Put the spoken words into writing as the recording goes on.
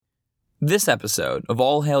This episode of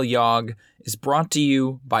All Hail Yogg is brought to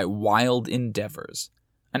you by Wild Endeavors.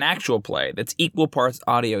 An actual play that's equal parts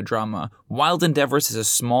audio drama, Wild Endeavors is a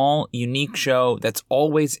small, unique show that's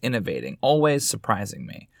always innovating, always surprising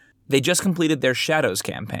me. They just completed their Shadows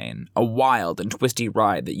campaign, a wild and twisty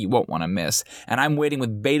ride that you won't want to miss, and I'm waiting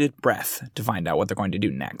with bated breath to find out what they're going to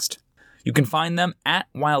do next. You can find them at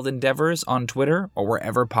Wild Endeavors on Twitter or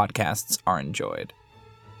wherever podcasts are enjoyed.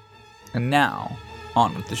 And now,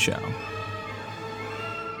 on with the show.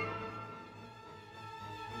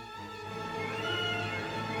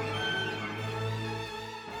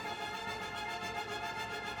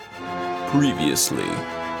 Previously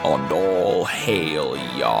on All Hail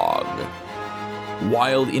Yogg,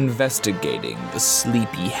 while investigating the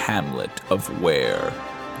sleepy hamlet of Ware,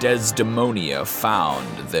 Desdemonia found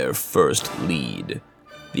their first lead.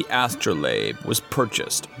 The astrolabe was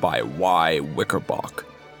purchased by Y. Wickerbock,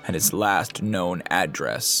 and his last known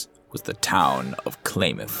address was the town of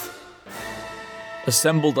Klamath.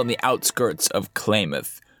 Assembled on the outskirts of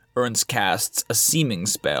Klamath, Ernst casts a seeming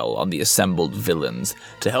spell on the assembled villains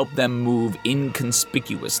to help them move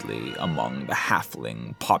inconspicuously among the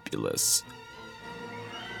halfling populace.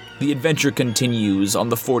 The adventure continues on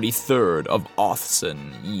the 43rd of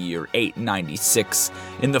Othson, year 896,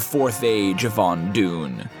 in the 4th age of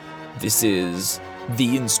Ondune. This is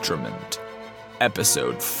The Instrument,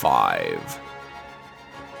 Episode 5.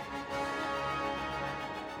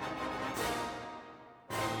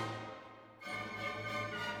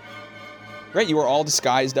 Great, you are all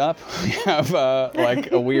disguised up. We have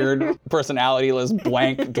like a weird personality-less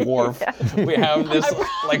blank dwarf. Yeah. We have this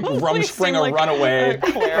like Rumspringer like runaway.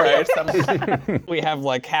 Right? We have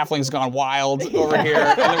like halflings gone wild over here,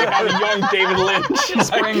 and then we have a young David Lynch,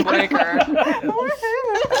 spring breaker.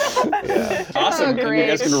 Yeah. Awesome. And you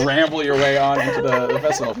guys can ramble your way on into the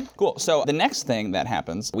festival. Cool. So the next thing that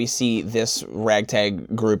happens, we see this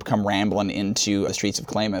ragtag group come rambling into the streets of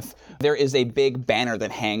Klamath. There is a big banner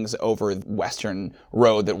that hangs over the western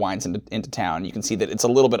road that winds into town. You can see that it's a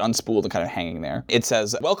little bit unspooled and kind of hanging there. It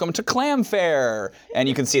says, "Welcome to Clam Fair," and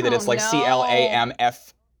you can see that it's like CLAMFAIRE,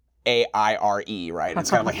 right? It's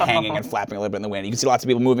kind of like hanging and flapping a little bit in the wind. You can see lots of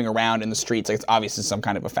people moving around in the streets. Like it's obviously some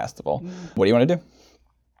kind of a festival. What do you want to do?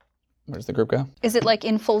 Where does the group go? Is it like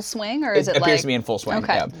in full swing, or is it like... It appears to be in full swing,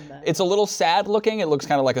 okay. Yeah. It's a little sad looking. It looks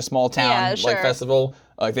kind of like a small town like festival.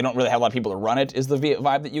 Like they don't really have a lot of people to run it is the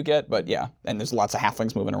vibe that you get, but yeah. And there's lots of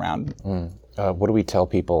halflings moving around. What do we tell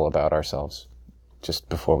people about ourselves just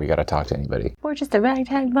before we got to talk to anybody? We're just a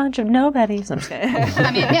ragtag bunch of nobodies. I'm just kidding.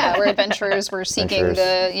 I mean, yeah, we're adventurers. We're seeking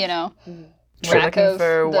the, track looking of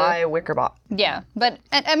for Y. Wickerbock. Yeah, but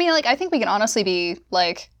I mean, like, I think we can honestly be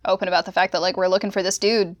like open about the fact that like we're looking for this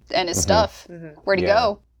dude and his stuff. Where'd he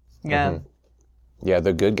go? Yeah. Yeah,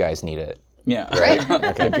 the good guys need it. Yeah. Right.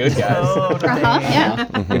 Okay, good guys. Yeah.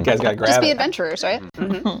 Good guys gotta grab Just be it. adventurers, right?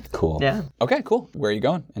 Cool. Yeah. Okay, cool. Where are you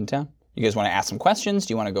going in town? You guys want to ask some questions?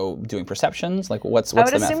 Do you want to go doing perceptions? Like, what's the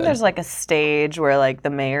method? I would assume there's like a stage where like the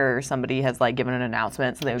mayor or somebody has like given an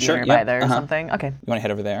announcement, so they would be nearby yep, there or something. Okay. You want to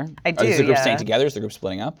head over there? I do, Is the group yeah. staying together? Is the group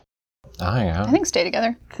splitting up? Oh, yeah. I think stay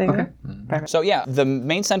together. Okay. So yeah, the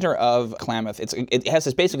main center of Klamath, it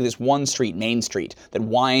has basically this one street, Main Street, that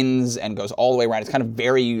winds and goes all the way around. It's kind of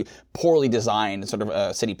very poorly designed, sort of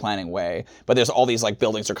a city planning way. But there's all these like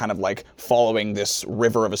buildings that are kind of like following this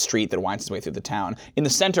river of a street that winds its way through the town. In the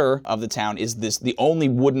center of the town is the only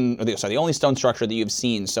the only stone structure that you've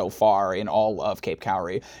seen so far in all of Cape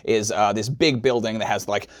Cowrie is this big building that has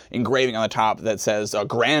like engraving on the top that says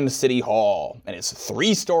Grand City Hall, and it's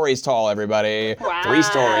 3 stories tall. Everybody. Wow. 3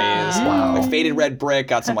 stories. Wow. Like faded red brick,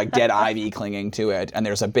 got some like dead ivy clinging to it, and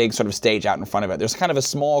there's a big sort of stage out in front of it. There's kind of a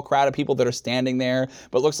small crowd of people that are standing there,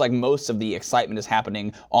 but it looks like most of the excitement is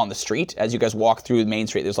happening on the street. As you guys walk through Main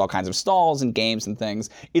Street, there's all kinds of stalls and games and things.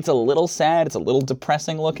 It's a little sad, it's a little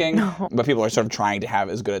depressing looking, but people are sort of trying to have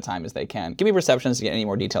as good a time as they can. Give me perceptions to get any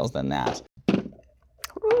more details than that.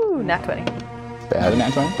 Ooh, nat 20. Bad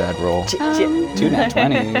nat 20? Bad roll. 2 nat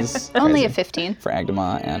 20s. Only a 15. For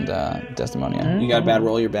Agdama and Desdemonia. You got a bad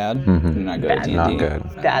roll, you're bad? You're not good at D&D. Not good.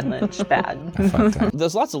 Bad Lynch, bad. I fucked up.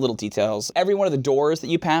 There's lots of little details. Every one of the doors that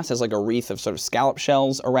you pass has like a wreath of sort of scallop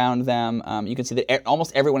shells around them. You can see that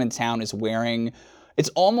almost everyone in town is wearing... It's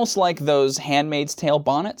almost like those Handmaid's Tale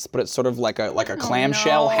bonnets, but it's sort of like a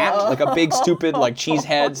clamshell hat, like a big stupid like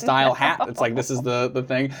cheesehead style hat. It's like this is the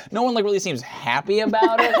thing. No one like really seems happy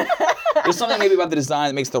about it. There's something maybe about the design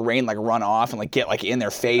that makes the rain like run off and like get like in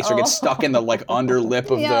their face or get stuck in the like under lip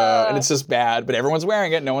of the, and it's just bad. But everyone's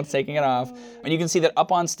wearing it, no one's taking it off, and you can see that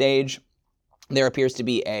up on stage. there appears to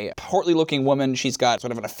be a portly-looking woman. She's got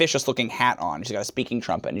sort of an officious-looking hat on. She's got a speaking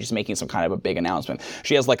trumpet, and she's making some kind of a big announcement.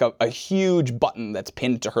 She has like a huge button that's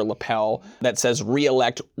pinned to her lapel that says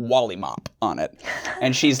 "Re-elect Wally Mop" on it.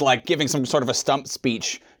 And she's like giving some sort of a stump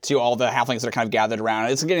speech to all the halflings that are kind of gathered around.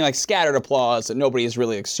 It's getting like scattered applause, and nobody is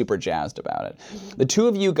really like, super jazzed about it. The two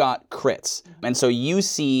of you got crits, and so you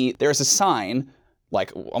see there's a sign,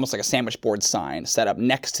 like almost like a sandwich board sign set up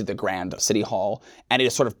next to the Grand City Hall, and it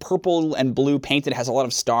is sort of purple and blue painted. It has a lot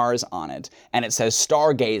of stars on it, and it says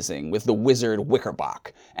 "Stargazing with the Wizard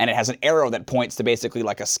Wickerbock," and it has an arrow that points to basically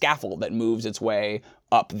like a scaffold that moves its way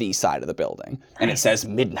up the side of the building, and it says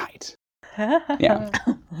 "Midnight." Yeah.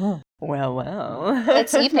 Well.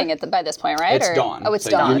 It's evening by this point, right? It's Or- dawn. Oh, it's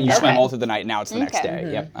So dawn. You swim Okay. all through the night. Now it's the next Okay.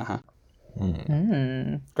 day. Yep.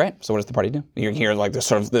 Great. So what does the party do? You hear like this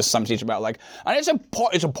some speech about like, and it's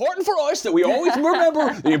important for us that we always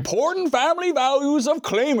remember the important family values of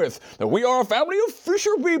Klamath. That we are a family of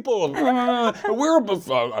fisher people. We're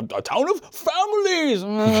a town of families.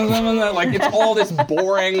 Like it's all this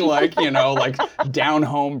boring like like down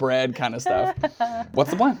home bred kind of stuff. What's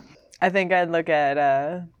the plan? I think I'd look at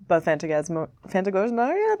both Phantasmagoria?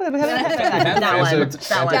 Phantasmagoria.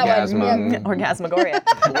 Orgasmagoria.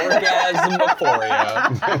 Orgasmophoria.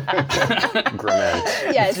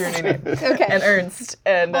 Grimet. Yes. Okay. And Ernst.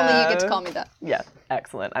 And, Only you get to call me that. Yeah,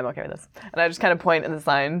 excellent. I'm okay with this. And I just kind of point in the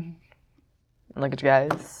sign and look at you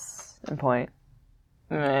guys and point.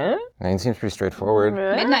 I mean, it seems pretty straightforward.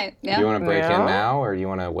 Midnight. Yeah. Do you want to break Yeah. in now, or do you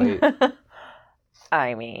want to wait?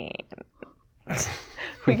 I mean,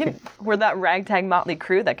 we're that ragtag motley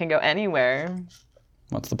crew that can go anywhere.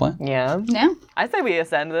 What's the plan? Yeah. Yeah. I say we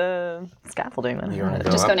ascend the scaffolding then. You want to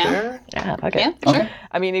go Just up go now? there? Yeah, okay. Yeah. Sure.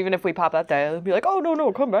 I mean, even if we pop up there, they'll be like, oh,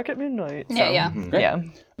 no, come back at midnight. So, Yeah. Yeah.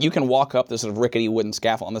 You can walk up this sort of rickety wooden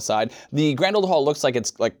scaffold on the side. The Grand Old Hall looks like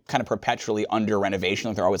it's like kind of perpetually under renovation.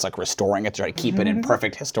 Like they're always like restoring it to try to keep it in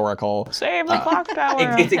perfect historical. Save the clock tower.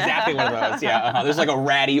 It's exactly one of those. Yeah. There's like a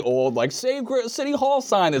ratty old like Save City Hall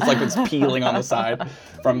sign that's like it's peeling on the side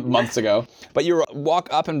from months ago. But you walk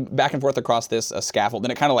up and back and forth across this scaffold,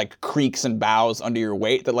 and it kind of like creaks and bows under your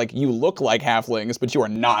weight. That like you look like halflings, but you are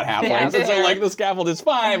not halflings. And so like the scaffold is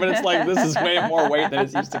fine, but it's like this is way more weight than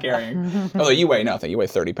it's used to carrying. Although you weigh nothing. You weigh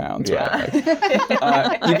 30 pounds. Yeah.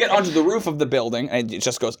 Right? You get onto the roof of the building, and it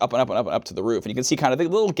just goes up and up and up and up to the roof, and you can see kind of the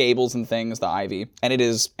little gables and things, the ivy, and it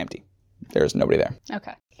is empty. There's nobody there.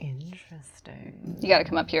 Okay. Interesting. You got to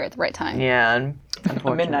come up here at the right time. Yeah.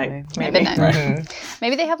 Unfortunately. Midnight. At midnight.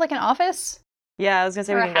 Maybe they have like an office. Yeah, I was gonna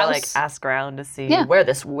say Or we a can go like house. ask around to see Yeah. where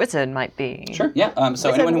this wizard might be. Sure. Yeah. So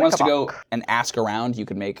Wizard anyone who wants to go Wickerbock. and ask around, you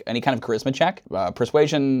could make any kind of charisma check,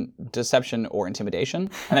 persuasion, deception, or intimidation,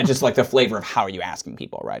 and that's just like the flavor of how are you asking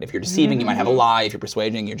people, right? If you're deceiving, you might have a lie. If you're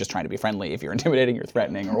persuading, you're just trying to be friendly. If you're intimidating, you're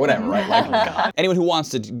threatening, or whatever, right? Like anyone who wants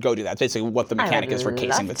to go do that, that's basically what the mechanic is for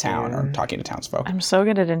casing the love town to. or talking to townsfolk. I'm so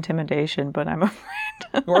good at intimidation, but I'm afraid.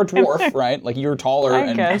 You're a dwarf, right? Like you're taller I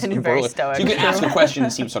and guess. And you're very burly. stoic. So you can ask a question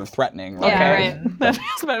and seem sort of threatening. Right? Yeah, right. That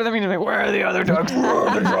feels better than me to be like, where are the other drugs? Where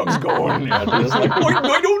are the drugs going? Yeah, it's like,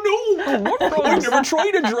 I don't know. I've never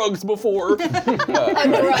tried a drugs before.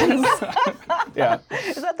 Yeah.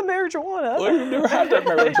 Is that the marijuana? I've never had that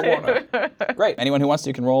marijuana. Great. Anyone who wants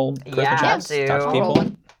to can roll charisma Yeah, checks. do. Talk to I'll people. roll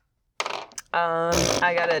one.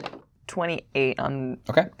 I got a 28 on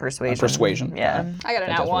Okay. persuasion. Persuasion. Yeah. I got an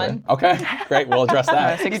out one. Okay. Great. We'll address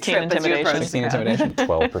that. 16 trip as you intimidation. approach. 16 intimidation.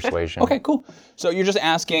 12 persuasion. Okay, cool. So you're just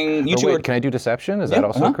asking, you Or two wait, are... can I do deception? Is that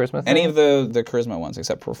also a charisma thing? Any of the charisma ones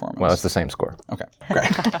except performance. Well, it's the same score. Okay,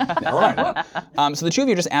 great. Never mind. So the two of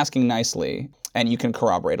you are just asking nicely, and you can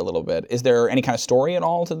corroborate a little bit. Is there any kind of story at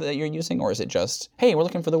all that you're using, or is it just, hey, we're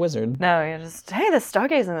looking for the wizard? No, you're just, hey, this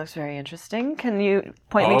stargazing looks very interesting. Can you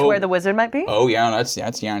point me to Oh. where the wizard might be? Oh yeah, that's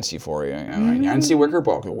Yancey for you. Yancey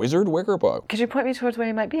Wickerbock, the wizard Wickerbock. Could you point me towards where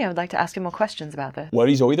he might be? I would like to ask him more questions about this. Well,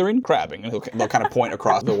 he's either in Crabbing, and they'll kind of point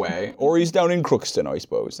across the way, or he's down in Crookston, I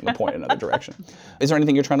suppose, and they'll point in another direction. Is there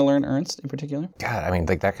anything you're trying to learn, Ernst, in particular? God, I mean,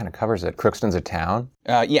 like that kind of covers it. Crookston's a town.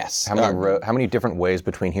 Yes. How many different ways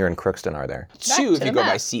between here and Crookston are there? Two if you go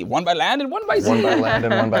by sea. One by land and one by sea. One by land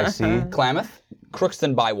and one by sea. Klamath.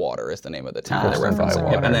 Crookston by Water is the name of the town they're Crookston by referencing. Yep,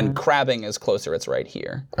 Water. and then Crabbing is closer. It's right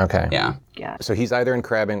here. Okay. Yeah. Yeah. So he's either in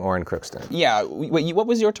Crabbing or in Crookston. Yeah. Wait, what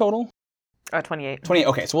was your total? 28. 28.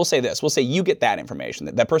 Okay, so we'll say this. We'll say you get that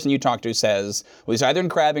information. That person you talk to says, well, he's either in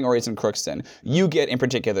Crabbing or he's in Crookston. You get in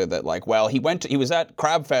particular that, like, well, he was at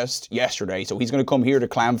Crab Fest yesterday, so he's going to come here to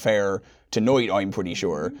Clam Fair tonight, I'm pretty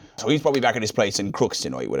sure. So he's probably back at his place in Crooks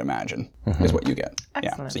tonight, would imagine, is what you get. Yeah,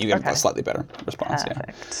 Excellent. so you get Okay. a slightly better response. Yeah.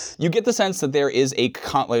 Perfect. You get the sense that there's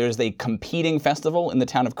a competing festival in the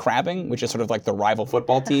town of Crabbing, which is sort of like the rival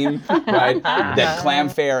football team, right? That Clam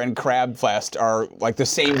Fair and Crab Fest are like the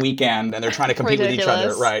same weekend, and they're trying to compete with each other,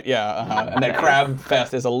 Ridiculous. right? Yeah, and then Crab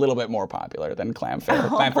Fest is a little bit more popular than Clam Fair.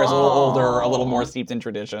 Clam Fair is a little older, a little more steeped in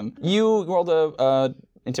tradition. You rolled a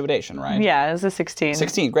intimidation, right? Yeah, it's a 16.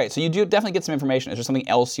 16, great. So you do definitely get some information. Is there something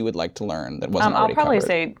else you would like to learn that wasn't I'll already probably covered?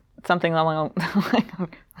 say something along like,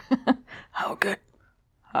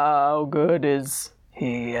 how good is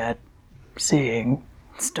he at seeing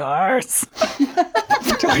stars?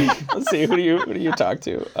 Let's see. Who do you talk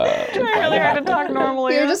to? Really hard to talk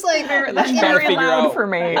normally. You're just like, that's Trying to very figure loud out for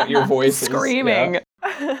me. what your voice is. Screaming. Yeah.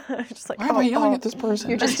 Just like, Why am I yelling at this person?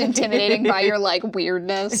 you're just intimidating by your like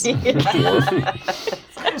weirdness.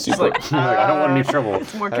 super. I don't want any trouble.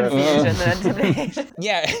 more confusion than intimidation.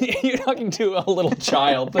 Yeah, you're talking to a little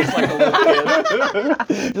child. That's like a little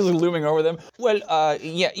kid, just looming over them. Well,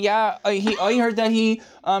 yeah. I heard that he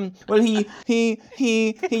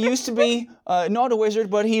used to be not a wizard,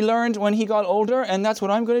 but he learned when he got older, and that's what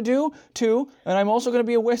I'm gonna do too. And I'm also gonna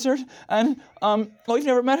be a wizard. And I've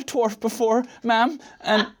never met a dwarf before, ma'am.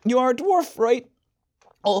 And you are a dwarf, right?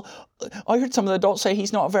 Oh, I heard some of the adults say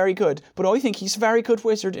he's not very good, but I think he's a very good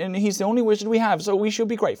wizard, and he's the only wizard we have, so we should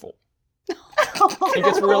be grateful. He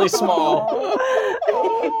gets really small.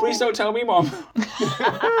 Please don't tell me, Mom.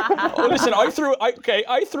 Oh, listen, I threw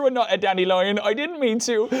a nut at Dandelion. I didn't mean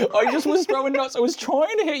to. I just was throwing nuts. I was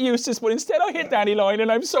trying to hit Eustace, but instead I hit Dandelion,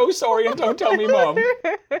 and I'm so sorry, and don't tell me, Mom.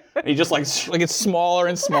 And he just like gets smaller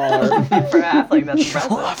and smaller. For a halfling, that's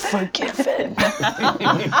impressive. Forgiven.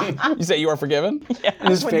 You say you are forgiven? Yeah. And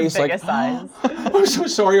his With face the like, biggest eyes. I'm so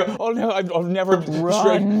sorry. Oh no, I've never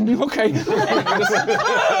Run. Okay.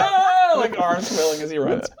 Like arms flailing as he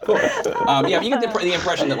runs. Cool. Yeah, but you get the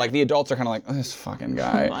impression that like the adults are kind of like, oh, this fucking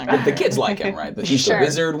guy. But the kids like him, right? He's Sure. the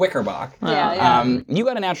wizard Wickerbach. Yeah. You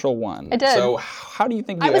got a natural 1. I did. So how do you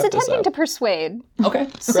think you I was have this attempting up? to persuade. Okay,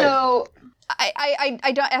 great. So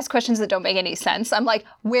I don't ask questions that don't make any sense. I'm like,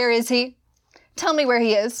 where is he? Tell me where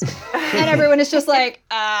he is. And everyone is just like,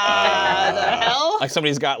 the hell? Like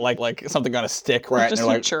somebody's got like something on a stick, right? Just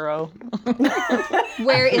and a they're like, churro.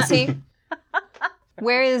 Where is he?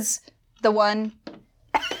 Where is the one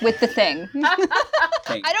with the thing? I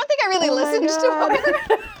don't think I really listened to what we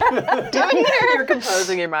were doing You're there.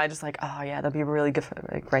 composing your mind, just like, oh yeah, that'd be really good for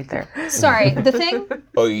like right there. Sorry, the thing?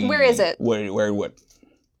 oh, Where is it? Where what?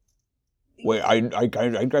 Wait, and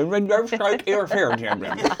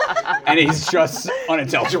he's just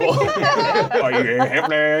unintelligible.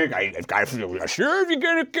 Sure, if you're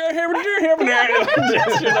gonna get him,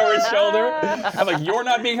 gestures over his shoulder. I'm like, you're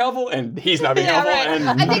not being helpful, and he's not being Yeah, helpful, right. and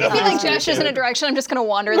I think if he like gestures in a direction, I'm just gonna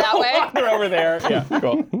wander that way. they're over there. Yeah,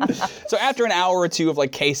 cool. So after an hour or two of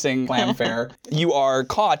like casing Clam Fair, you are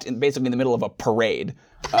caught basically in the middle of a parade.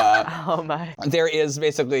 Oh my. There is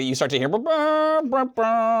basically, you start to hear,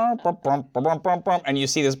 and you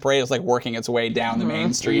see this parade is like working its way down the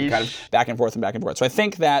main street, kind of back and forth and back and forth. So I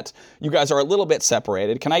think that you guys are a little bit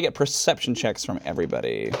separated. Can I get perception checks from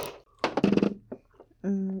everybody?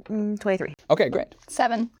 23. Okay, great.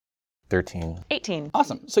 7. 13. 18.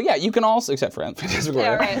 Awesome. So yeah, you can also, except for Fantastic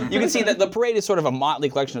Yeah, Warrior, right. you can see that the parade is sort of a motley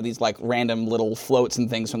collection of these like random little floats and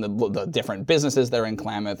things from the different businesses that are in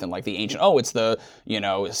Klamath and like the ancient, it's the,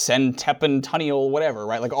 centennial whatever,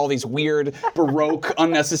 right? Like all these weird, baroque,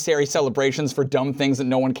 unnecessary celebrations for dumb things that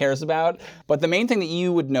no one cares about. But the main thing that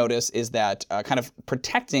you would notice is that kind of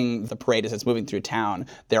protecting the parade as it's moving through town,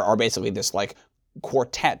 there are basically this like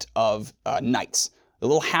quartet of knights. The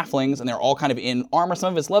little halflings, and they're all kind of in armor.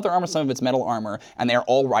 Some of it's leather armor, some of it's metal armor, and they're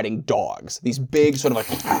all riding dogs. These big sort of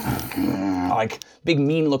like big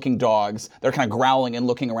mean-looking dogs. They're kind of growling and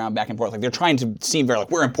looking around back and forth. Like they're trying to seem very like,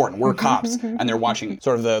 we're important, we're cops. And they're watching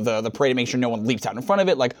sort of the parade to make sure no one leaps out in front of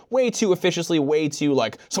it, like way too officiously, way too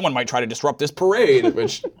like, someone might try to disrupt this parade,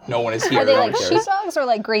 which no one is here. Are they no one like cares. sheepdogs or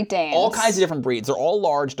like Great Danes? All kinds of different breeds. They're all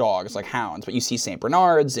large dogs, like hounds, but you see St.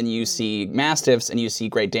 Bernards, and you see Mastiffs, and you see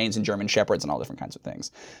Great Danes and German Shepherds and all different kinds of things.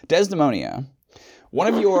 Desdemonia, one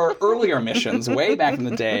of your earlier missions way back in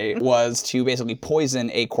the day was to basically poison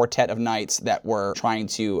a quartet of knights that were trying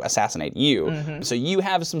to assassinate you. So you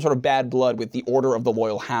have some sort of bad blood with the Order of the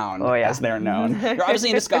Loyal Hound, as they're known. You're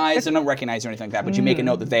obviously in disguise, they don't recognize you or anything like that, but you make a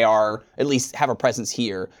note that they are, at least have a presence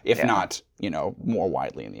here, if not, more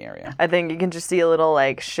widely in the area. I think you can just see a little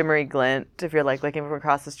like shimmery glint if you're like looking from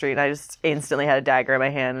across the street. And I just instantly had a dagger in my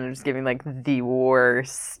hand and I'm just giving like the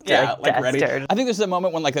worst Like death ready. stare. I think there's a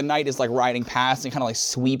moment when like the knight is like riding past and kind kind of like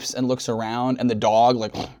sweeps and looks around, and the dog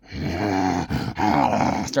like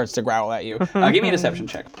starts to growl at you. Give me a deception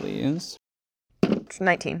check, please.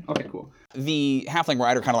 19. Okay, cool. The halfling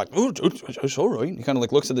rider kind of like, oh, it's all right. He kind of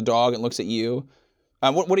like looks at the dog and looks at you.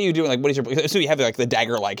 What are you doing? Like, what is your? So you have like the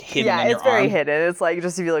dagger like hidden on your it's very arm. hidden. It's like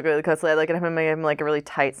just if you look really closely, I look at him and I'm like a really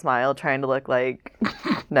tight smile, trying to look like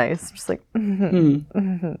nice, just like.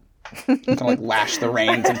 Kind of like lash the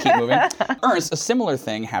reins and keep moving. Ernst, a similar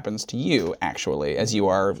thing happens to you actually, as you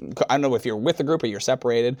are. I don't know if you're with the group or you're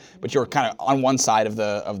separated, but you're kind of on one side of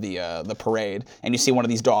the parade, and you see one of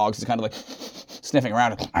these dogs is kind of like sniffing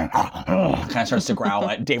around, kind of starts to growl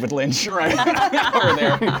at David Lynch right over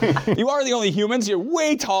there. You are the only humans. You're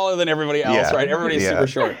way taller than everybody else, Yeah. right? Everybody's super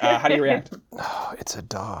short. How do you react? Oh, it's a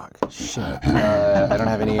dog. Shit. I don't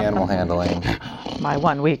have any animal handling. My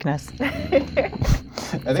one weakness.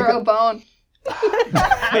 Throw a bone.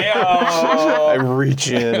 I reach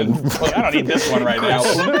in and Well, I don't need this one right now.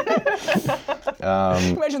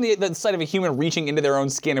 Imagine the sight of a human reaching into their own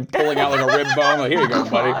skin and pulling out like a rib bone. Like, here you go,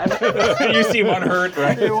 buddy. You seem unhurt,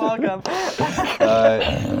 right? You're welcome.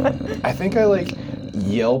 I think I like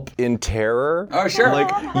yelp in terror. Oh, sure.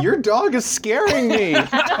 Like, your dog is scaring me.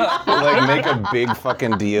 Like, make a big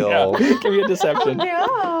fucking deal. Give me a deception.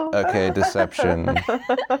 No. Okay, deception.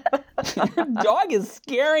 Dog is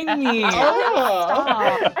scaring me.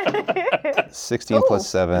 16 plus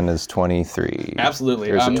 7 is 23. Absolutely.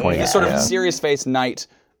 Here's a 20. This sort of yeah. serious-faced knight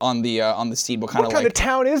on the seat will kind What of kind like. of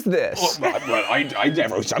town is this? I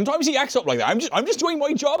never. Sometimes he acts up like that. I'm just doing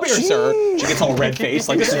my job here, sir. She gets all red faced,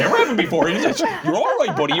 like this has never happened before. You're all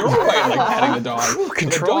right, buddy. You're all right. Like patting the dog.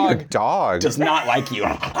 Control the your dog. does not like you.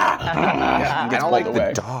 I don't like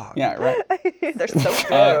the dog. Yeah, right. They're so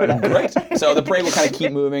good. Great. So the parade will kind of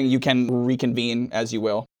keep moving. You can reconvene as you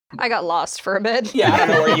will. I got lost for a bit. Yeah, I don't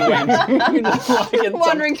know where you went. You just like in some-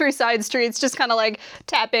 Wandering through side streets, just kind of like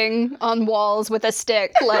tapping on walls with a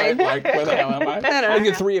stick, like. Like, where the hell am I? I think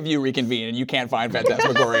the three of you reconvene and you can't find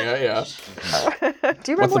Phantasmagoria, yeah.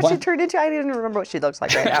 Do you remember the what she plan? turned into? I didn't remember what she looks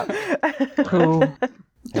like right now.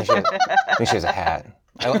 I think she has a hat.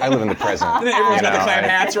 I live in the present. Everyone's got the You know, clan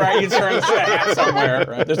hats, right? You turn the hat somewhere,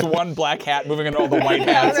 right? There's one black hat moving into all the white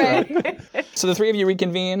hats, right? So the three of you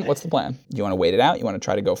reconvene. What's the plan? You want to wait it out? You want to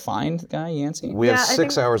try to go find the guy, Yancey? We have Yeah, I 6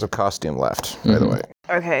 think- hours of costume left, by the way.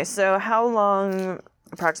 Okay, so how long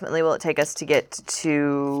approximately will it take us to get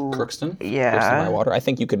to Crookston? Yeah. Crookston by water. I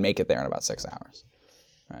think you could make it there in about 6 hours.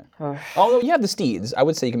 Right. Although you have the steeds, I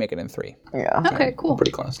would say you can make it in 3. Yeah. Okay, cool.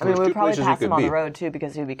 Pretty close. I mean, we would probably places you pass him could on be. the road too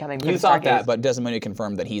because he would be coming. You thought that, but Desdemonia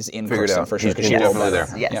confirmed that he's in Figured Crookston out. for sure. He's She definitely told us.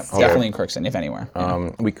 there. Yes. Yep, Okay. definitely in Crookston, if anywhere.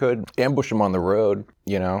 We could ambush him on the road,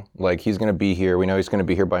 you know? Like, he's going to be here. We know he's going to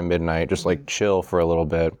be here by midnight. Just, like, chill for a little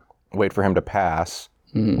bit. Wait for him to pass.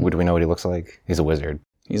 Do we know what he looks like? He's a wizard.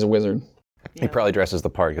 He's a wizard. He probably dresses the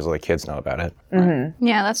part because all the kids know about it.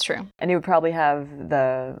 Yeah, that's true. And he would probably have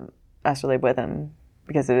the astrolabe with him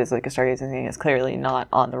because it is like a stargazing thing. It's clearly not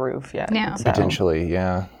on the roof yet. Yeah. So- Potentially,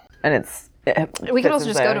 yeah. And it's. We could also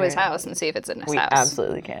just go to his house and see if it's in his We house.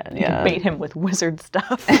 absolutely can. Yeah. Bait him with wizard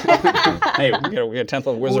stuff. Hey, we got a 10th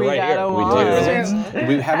level wizard We right got here. him We on. do.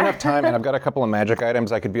 We have enough time, and I've got a couple of magic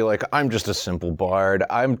items. I could be like, I'm just a simple bard.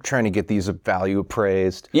 I'm trying to get these value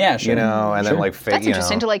appraised. Yeah, sure. You know, and then like fake. That's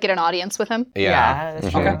interesting to like get an audience with him. Yeah.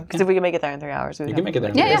 that's true. Because if we can make it there in 3 hours, we You can make it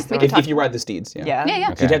there. Yeah, yeah, we can talk. If you ride the steeds, yeah. Yeah. Yeah, yeah.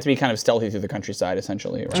 You'd have to be kind of stealthy through the countryside,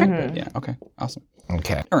 essentially. Right? But yeah, okay, awesome.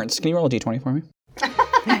 Okay. Ernst, can you roll a d20 for me?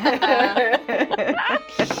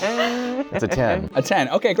 It's a 10. A 10.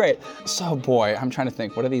 Okay, great. So, boy, I'm trying to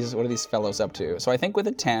think. What are these fellows up to? So, I think with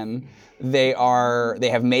a 10, they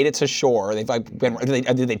have made it to shore. They've like been.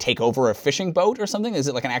 Did they take over a fishing boat or something? Is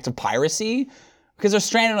it like an act of piracy? Because they're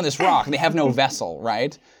stranded on this rock and they have no vessel,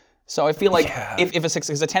 right? So I feel like if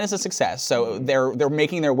a 10 is a success, so they're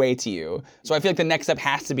making their way to you. So I feel like the next step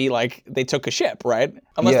has to be like they took a ship, right?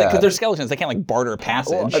 Unless Yeah. because they're skeletons, they can't like barter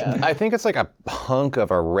passage. I think it's like a hunk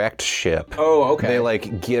of a wrecked ship. Oh, okay. They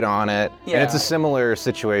like get on it. Yeah. And it's a similar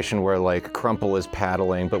situation where like Crumple is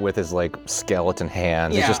paddling, but with his like skeleton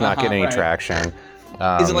hands. Yeah, He's just not getting any right. traction.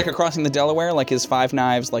 Is it like a crossing the Delaware? Like his 5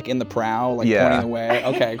 knives like in the prow, like Yeah. pointing the way?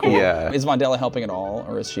 Okay, cool. Yeah. Is Vondella helping at all,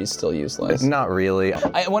 or is she still useless? Not really.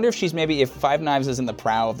 I wonder if she's maybe, if 5 Knives is in the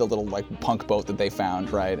prow of the little like punk boat that they found,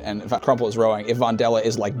 right? And if Crumple is rowing, if Vondella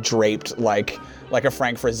is like draped like a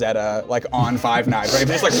Frank Frazetta like on 5 Knives, right? If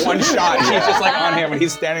there's like one shot, she's just like on him and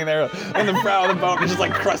he's standing there in the prow of the boat and just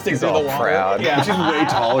like crusting through all the water. proud. Yeah. She's way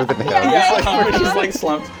taller than him. Yeah, she's like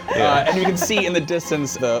slumped. And you can see in the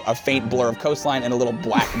distance a faint blur of coastline and a little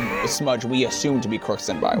black smudge we assume to be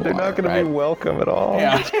Crookston by water. They're not going to be welcome at all.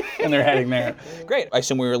 Yeah, and they're heading there. Great. I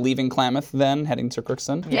assume we were leaving Klamath then, heading to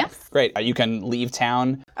Crookston? Yes. Great. You can leave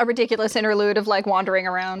town. A ridiculous interlude of like wandering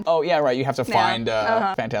around. Oh, yeah, right. You have to find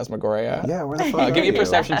Phantasmagoria. Yeah, where the fuck Give me a are you?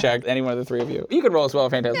 perception check, any one of the three of you. You could roll as well,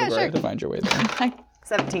 Phantasmagoria, sure. to find your way there.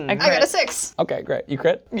 17. I got a 6. Okay, great. You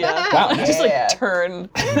crit? Yeah. Wow. Just like turn.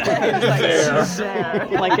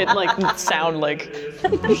 like it like sound like.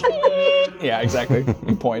 Yeah, exactly.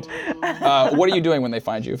 Good point. What are you doing when they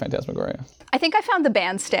find you, Phantasmagoria? I think I found the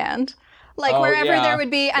bandstand. Like Oh, wherever yeah. there would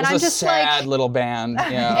be, and It's I'm a just sad like, little band.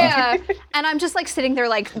 Yeah. yeah, and I'm just like sitting there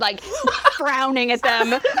like frowning at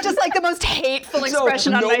them, just like the most hateful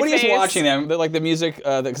expression on my face. Nobody's watching them. They're like the music,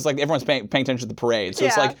 because like everyone's paying attention to the parade. So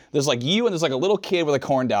it's Yeah. like there's like you and there's like a little kid with a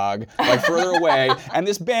corn dog like further away, and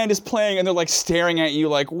this band is playing, and they're like staring at you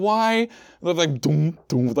like, why? They're like doom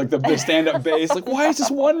doom, like the stand-up bass. Like, why is this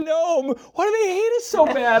one gnome? Why do they hate us so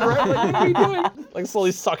bad? Right? Like, what are you doing? Like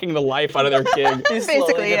slowly sucking the life out of their kid.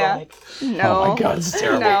 Basically, yeah. No. Oh my god, this is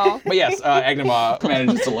terrible. No. But yes, Agnima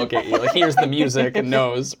manages to locate you. Like hears the music and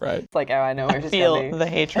knows, right? It's like, oh, I know where she's Feel going. the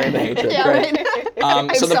hatred. Hatred. Yeah, Great. right.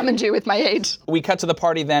 I've So the- summoned you with my hate. We cut to the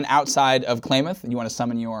party then outside of Klamath. You want to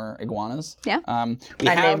summon your iguanas? Yeah. We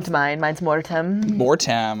I have named mine. Mine's Mortem.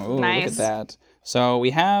 Mortem. Ooh, look at Nice. that. So we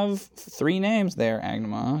have 3 names there,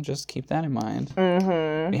 Agnima. Just keep that in mind.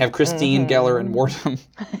 We have Christine, Geller, and Mortem.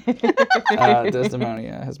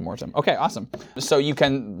 Desdemonia has Mortem. Okay, awesome. So you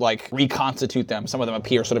can like reconstitute them. Some of them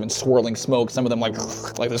appear sort of in swirling smoke. Some of them like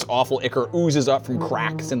this awful ichor oozes up from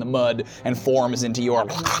cracks in the mud and forms into your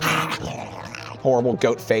horrible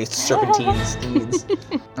goat-faced serpentine steeds.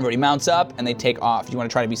 Everybody mounts up and they take off. Do you want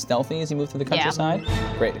to try to be stealthy as you move through the countryside?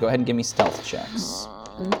 Great. Go ahead and give me stealth checks.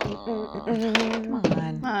 Come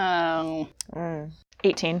on. Oh.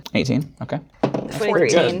 18. 18. Okay.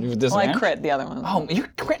 14. Good. Well, I crit the other one. Oh, you're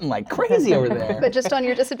critting like crazy over there. But just on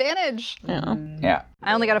your disadvantage. Yeah. Yeah.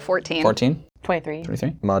 I only got a 14. 14. 23.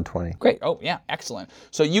 23. Mod 20. Great. Oh, yeah. Excellent.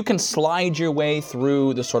 So you can slide your way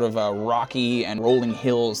through the sort of rocky and rolling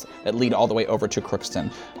hills that lead all the way over to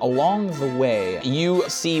Crookston. Along the way, you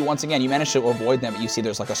see, once again, you manage to avoid them, but you see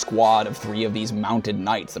there's like a squad of 3 of these mounted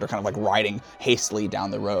knights that are kind of like riding hastily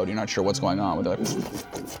down the road. You're not sure what's going on, but they're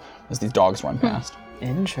like, as these dogs run past.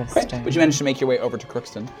 Interesting. But you managed to make your way over to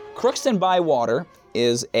Crookston. Crookston by Water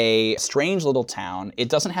is a strange little town. It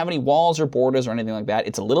doesn't have any walls or borders or anything like that.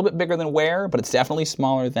 It's a little bit bigger than Ware, but it's definitely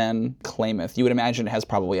smaller than Klamath. You would imagine it has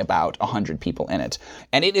probably about 100 people in it.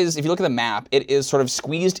 And it is, if you look at the map, it is sort of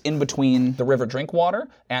squeezed in between the river Drinkwater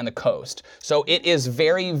and the coast. So it is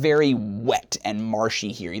very, very wet and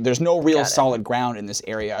marshy here. There's no real solid ground in this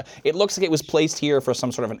area. It looks like it was placed here for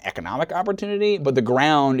some sort of an economic opportunity, but the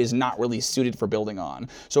ground is not really suited for building on.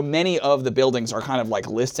 So many of the buildings are kind of like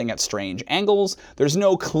listing at strange angles. There's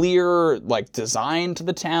no clear like design to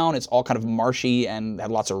the town. It's all kind of marshy and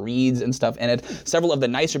had lots of reeds and stuff in it. Several of the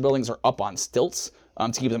nicer buildings are up on stilts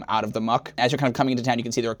to keep them out of the muck. As you're kind of coming into town, you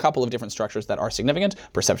can see there are a couple of different structures that are significant.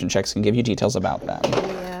 Perception checks can give you details about them.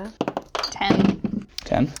 Yeah. 10.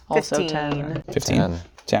 10? Also 15. 10. 15? 10.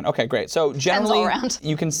 10. Okay, great. So generally, all around.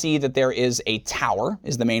 you can see that there is a tower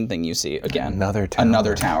is the main thing you see. Again, Another tower.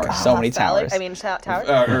 Another tower. So many towers. Tower.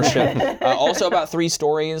 Or shit. Also about 3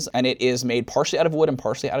 stories, and it is made partially out of wood and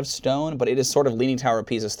partially out of stone, but it is sort of Leaning Tower of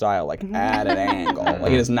Pisa style, like at an angle.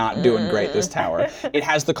 Like it is not doing great, this tower. It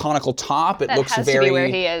has the conical top. It That looks has to be very where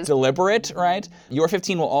he is. deliberate, right? Your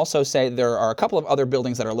 15 will also say there are a couple of other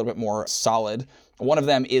buildings that are a little bit more solid. One of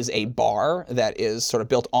them is a bar that is sort of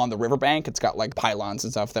built on the riverbank. It's got like pylons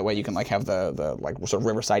and stuff. That way you can like have the like sort of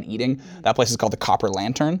riverside eating. That place is called the Copper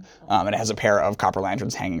Lantern, and it has a pair of copper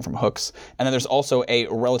lanterns hanging from hooks. And then there's also a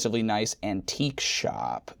relatively nice antique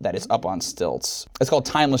shop that is up on stilts. It's called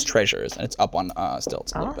Timeless Treasures, and it's up on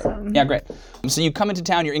stilts a little bit. Yeah, great. So you come into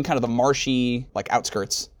town. You're in kind of the marshy like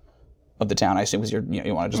outskirts of the town, I assume, because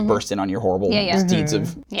you want to just burst in on your horrible deeds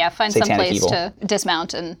of Yeah, find some satanic place evil. to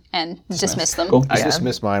dismount and dismiss them. Cool. I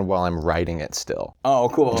dismiss mine while I'm writing it still,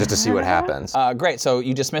 Oh, cool. just to see what happens. Great. So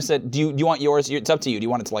you dismiss it. Do you want yours? It's up to you. Do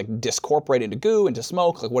you want it to like discorporate into goo, into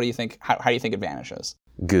smoke? Like, what do you think? How do you think it vanishes?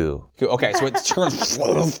 Goo. Goo. Okay, so it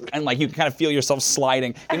turns and like you kind of feel yourself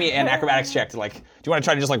sliding. Give me an acrobatics check to like. Do you want to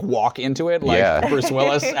try to just like walk into it like Yeah. Bruce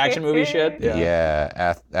Willis action movie shit?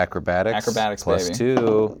 Yeah, acrobatics. Acrobatics, plus baby.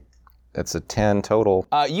 2. That's a 10 total.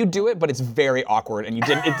 You do it, but it's very awkward, and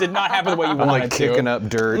it did not happen the way you wanted Like to. kicking up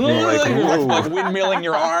dirt and like, You're whoa. like windmilling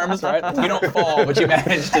your arms, right? You don't fall, but you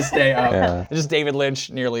manage to stay up. Yeah. Just David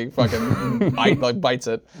Lynch nearly fucking bites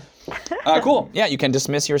it. Cool. Yeah, you can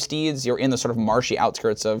dismiss your steeds. You're in the sort of marshy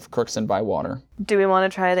outskirts of Crookston by water. Do we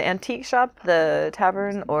want to try the antique shop, the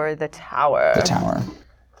tavern, or the tower? The tower.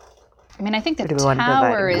 I mean, I think the do we want to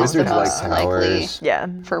tower divide is the Wizards like most likely towers. Yeah.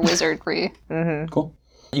 for wizardry. Cool.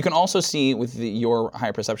 You can also see with your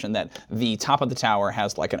high perception that the top of the tower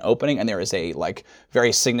has like an opening, and there is a like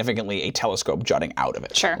very significantly a telescope jutting out of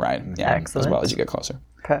it. Sure. Right. Yeah. Excellent. As well as you get closer.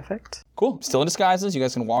 Perfect. Cool. Still in disguises. You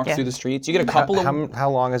guys can walk Yeah. through the streets. You get a couple of. How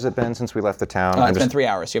long has it been since we left the town? It's been 3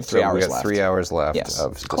 hours. You have 3 So hours we got left. 3 hours left Yes.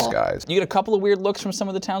 of disguise. You get a couple of weird looks from some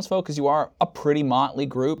of the townsfolk because you are a pretty motley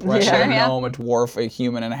group, right? Yeah. A Yeah. gnome, a dwarf, a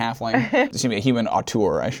human, and a halfling. Excuse me, a human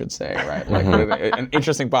auteur, I should say, right? Like an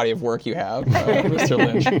interesting body of work you have, Mr.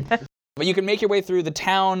 Lynch. But you can make your way through. The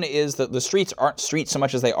town is the streets aren't streets so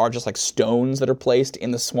much as they are just like stones that are placed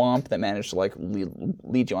in the swamp that manage to like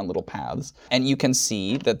lead you on little paths. And you can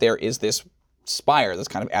see that there is this spire that's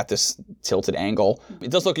kind of at this tilted angle.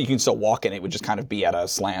 It does look like you can still walk in it, would just kind of be at a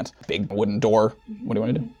slant. Big wooden door. What do you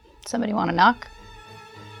want to do? Somebody want to knock?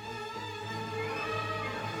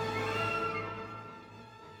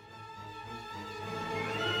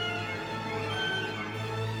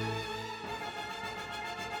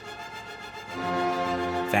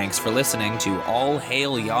 Thanks for listening to All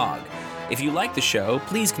Hail Yogg. If you like the show,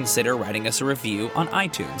 please consider writing us a review on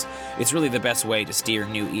iTunes. It's really the best way to steer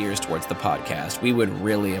new ears towards the podcast. We would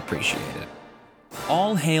really appreciate it.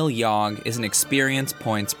 All Hail Yogg is an Experience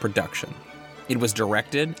Points production. It was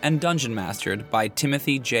directed and dungeon mastered by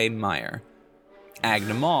Timothy J. Meyer.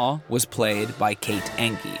 Agna Maw was played by Kate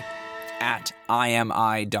Enke, at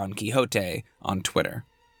IMI Don Quixote on Twitter.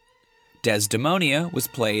 Desdemonia was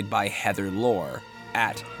played by Heather Lore,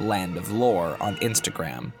 at Land of Lore on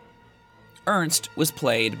Instagram. Ernst was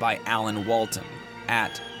played by Alan Walton,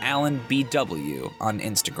 at AlanBW on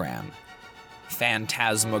Instagram.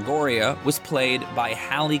 Phantasmagoria was played by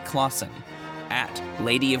Hallie Clausen, at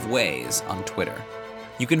Lady of Ways on Twitter.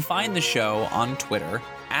 You can find the show on Twitter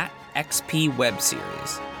at XP Web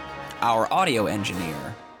Series. Our audio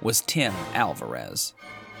engineer was Tim Alvarez.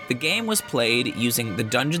 The game was played using the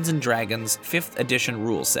Dungeons & Dragons 5th edition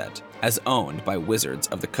rule set, as owned by Wizards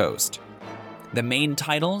of the Coast. The main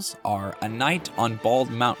titles are A Night on Bald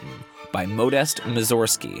Mountain by Modest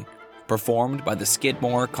Mussorgsky, performed by the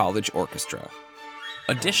Skidmore College Orchestra.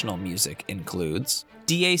 Additional music includes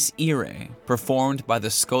Dies Irae, performed by the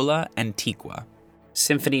Schola Antiqua.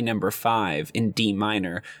 Symphony No. 5 in D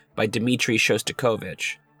minor by Dmitri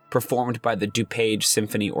Shostakovich, performed by the DuPage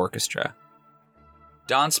Symphony Orchestra.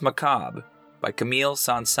 Danse Macabre by Camille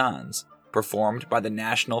Saint-Saëns, performed by the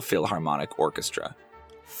National Philharmonic Orchestra.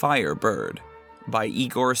 Firebird by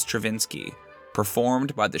Igor Stravinsky,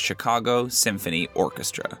 performed by the Chicago Symphony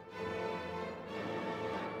Orchestra.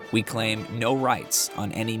 We claim no rights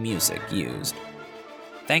on any music used.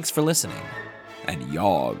 Thanks for listening, and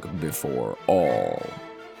Yogg before all.